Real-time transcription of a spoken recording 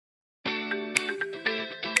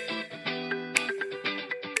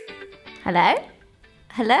Hello?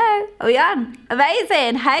 Hello? Are we on?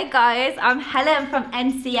 Amazing. Hey guys, I'm Helen from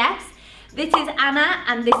NCS. This is Anna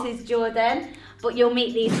and this is Jordan, but you'll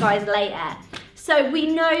meet these guys later. So we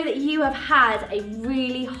know that you have had a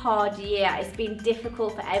really hard year. It's been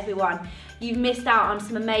difficult for everyone. You've missed out on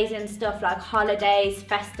some amazing stuff like holidays,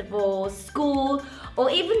 festivals, school,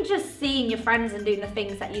 or even just seeing your friends and doing the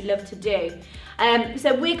things that you love to do.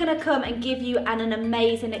 So we're gonna come and give you an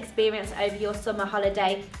amazing experience over your summer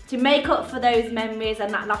holiday to make up for those memories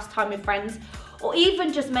and that lost time with friends, or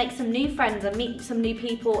even just make some new friends and meet some new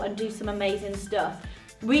people and do some amazing stuff.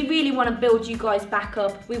 We really want to build you guys back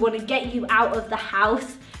up. We want to get you out of the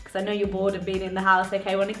house, because I know you're bored of being in the house,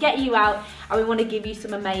 okay? We want to get you out and we want to give you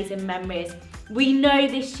some amazing memories. We know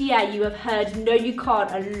this year you have heard no you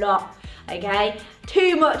can't a lot, okay?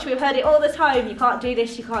 Too much, we've heard it all the time. You can't do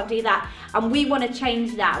this, you can't do that. And we want to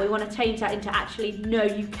change that. We want to change that into actually no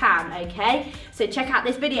you can, okay? So check out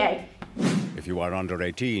this video. If you are under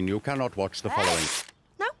 18, you cannot watch the following.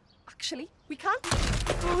 No, actually, we can't.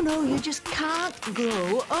 Oh no, you just can't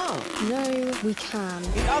grow up. No, we can.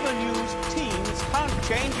 In other news, teens can't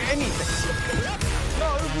change anything.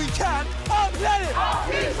 No, we can. Our planet! Our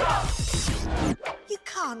future! You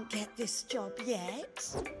can't get this job yet.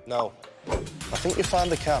 No. I think you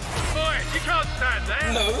finally can. Boy, you can't stand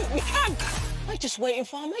there. No, we can. We're just waiting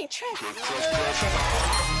for our mate Trev.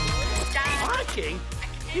 Hiking?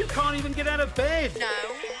 You can't even get out of bed. No,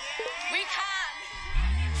 we can.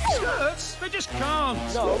 Skirts? They just can't.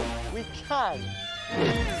 No, we can.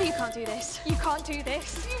 You can't do this. You can't do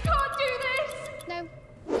this. You can't do this. No.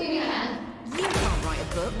 You can. You can't write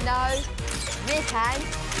a book. No. We can.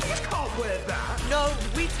 You can't wear that. No,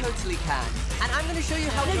 we totally can. And I'm going to show you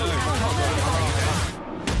how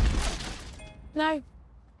No.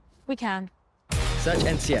 We can. Search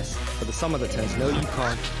NCS for the summer that turns no you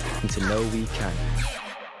can't into no we can.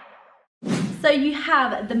 So you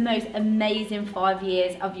have the most amazing 5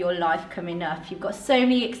 years of your life coming up. You've got so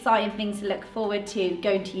many exciting things to look forward to: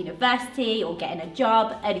 going to university or getting a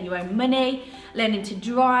job, earning your own money, learning to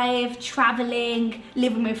drive, traveling,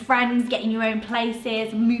 living with friends, getting your own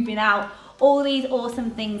places, moving out, all these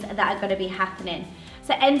awesome things that are going to be happening.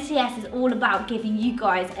 So NCS is all about giving you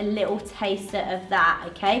guys a little taster of that,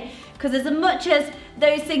 okay? Because as much as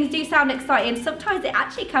those things do sound exciting, sometimes it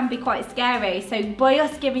actually can be quite scary. So by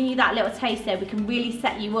us giving you that little taster, we can really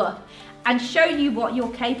set you up and show you what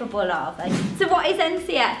you're capable of. So what is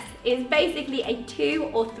NCS? It's basically a 2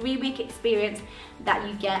 or 3 week experience that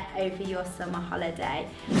you get over your summer holiday.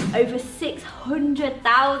 Over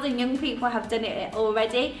 600,000 young people have done it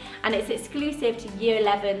already, and it's exclusive to year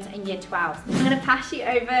 11s and year 12s. I'm gonna pass you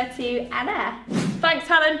over to Anna. Thanks,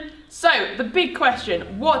 Helen. So, the big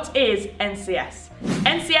question, what is NCS?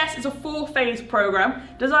 NCS is a 4-phase program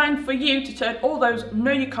designed for you to turn all those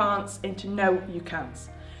no you can'ts into no you can's.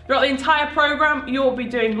 Throughout the entire program, you'll be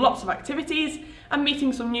doing lots of activities and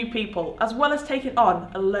meeting some new people, as well as taking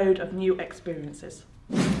on a load of new experiences.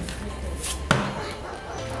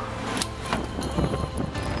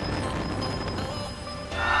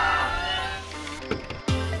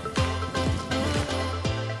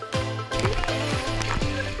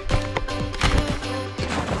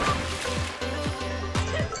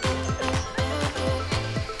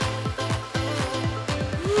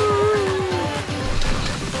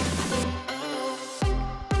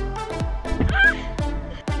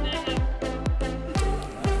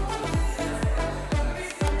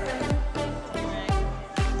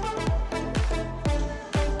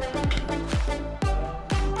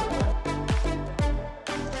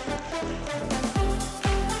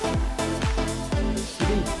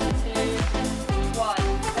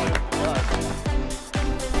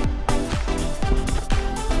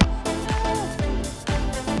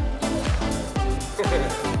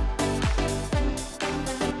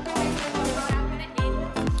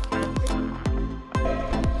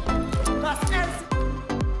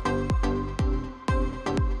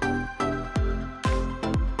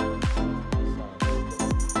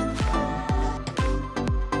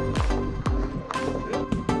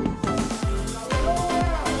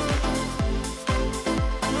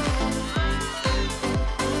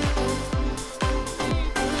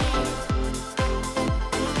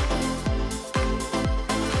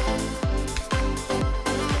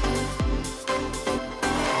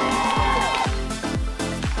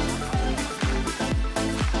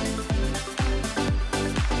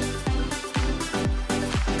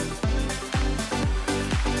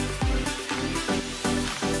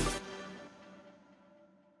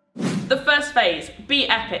 The first phase, be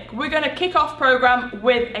epic. We're going to kick off program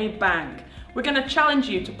with a bang. We're going to challenge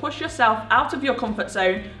you to push yourself out of your comfort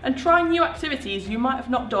zone and try new activities you might have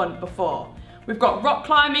not done before. We've got rock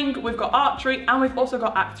climbing, we've got archery, and we've also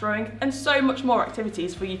got axe throwing, and so much more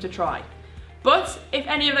activities for you to try. But if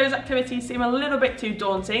any of those activities seem a little bit too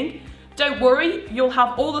daunting, don't worry, you'll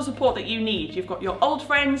have all the support that you need. You've got your old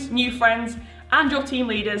friends, new friends, and your team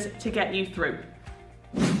leaders to get you through.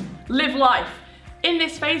 Live life. In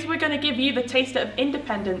this phase, we're going to give you the taste of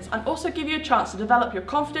independence and also give you a chance to develop your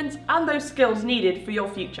confidence and those skills needed for your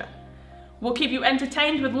future. We'll keep you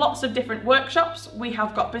entertained with lots of different workshops. We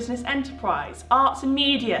have got business enterprise, arts and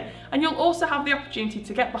media, and you'll also have the opportunity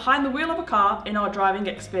to get behind the wheel of a car in our driving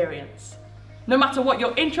experience. No matter what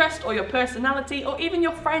your interest or your personality or even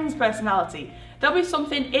your friend's personality, there'll be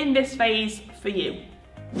something in this phase for you.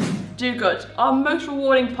 Do Good, our most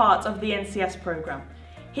rewarding part of the NCS programme.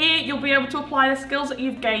 Here you'll be able to apply the skills that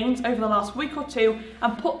you've gained over the last week or two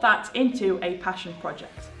and put that into a passion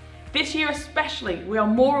project. This year especially, we are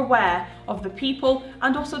more aware of the people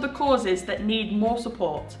and also the causes that need more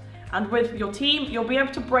support. And with your team, you'll be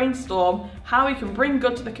able to brainstorm how you can bring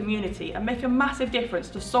good to the community and make a massive difference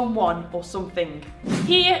to someone or something.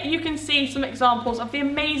 Here you can see some examples of the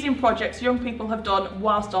amazing projects young people have done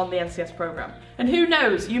whilst on the NCS programme. And who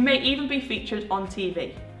knows, you may even be featured on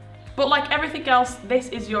TV. But like everything else, this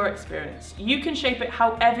is your experience. You can shape it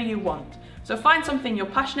however you want. So find something you're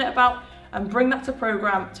passionate about and bring that to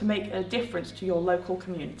programme to make a difference to your local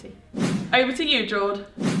community. Over to you, Jord.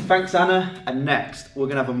 Thanks, Anna. And next, we're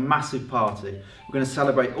going to have a massive party. We're going to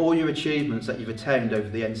celebrate all your achievements that you've attained over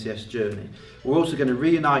the NCS journey. We're also going to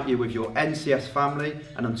reunite you with your NCS family,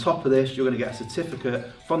 and on top of this, you're going to get a certificate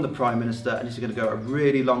from the Prime Minister, and this is going to go a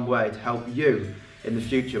really long way to help you in the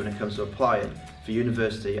future when it comes to applying for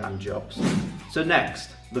university and jobs. So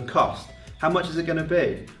next, the cost. How much is it going to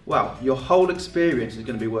be? Well, your whole experience is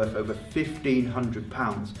going to be worth over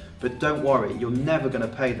 £1,500, but don't worry, you're never going to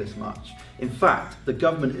pay this much. In fact, the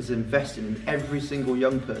government is investing in every single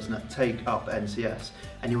young person that take up NCS,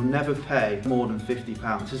 and you'll never pay more than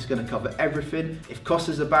 £50. This is going to cover everything. If cost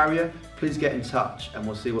is a barrier, please get in touch and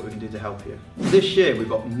we'll see what we can do to help you. This year we've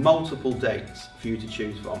got multiple dates for you to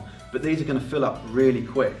choose from, but these are going to fill up really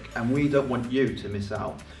quick and we don't want you to miss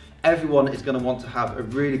out. Everyone is going to want to have a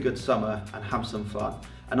really good summer and have some fun,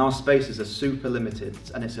 and our spaces are super limited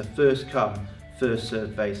and it's a first come, first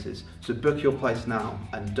served basis. So book your place now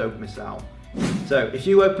and don't miss out. So if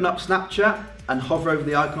you open up Snapchat and hover over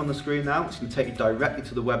the icon on the screen now, it's going to take you directly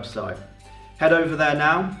to the website. Head over there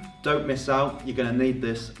now, don't miss out, you're going to need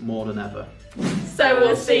this more than ever. So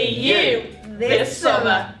we'll see you this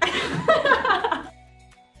summer.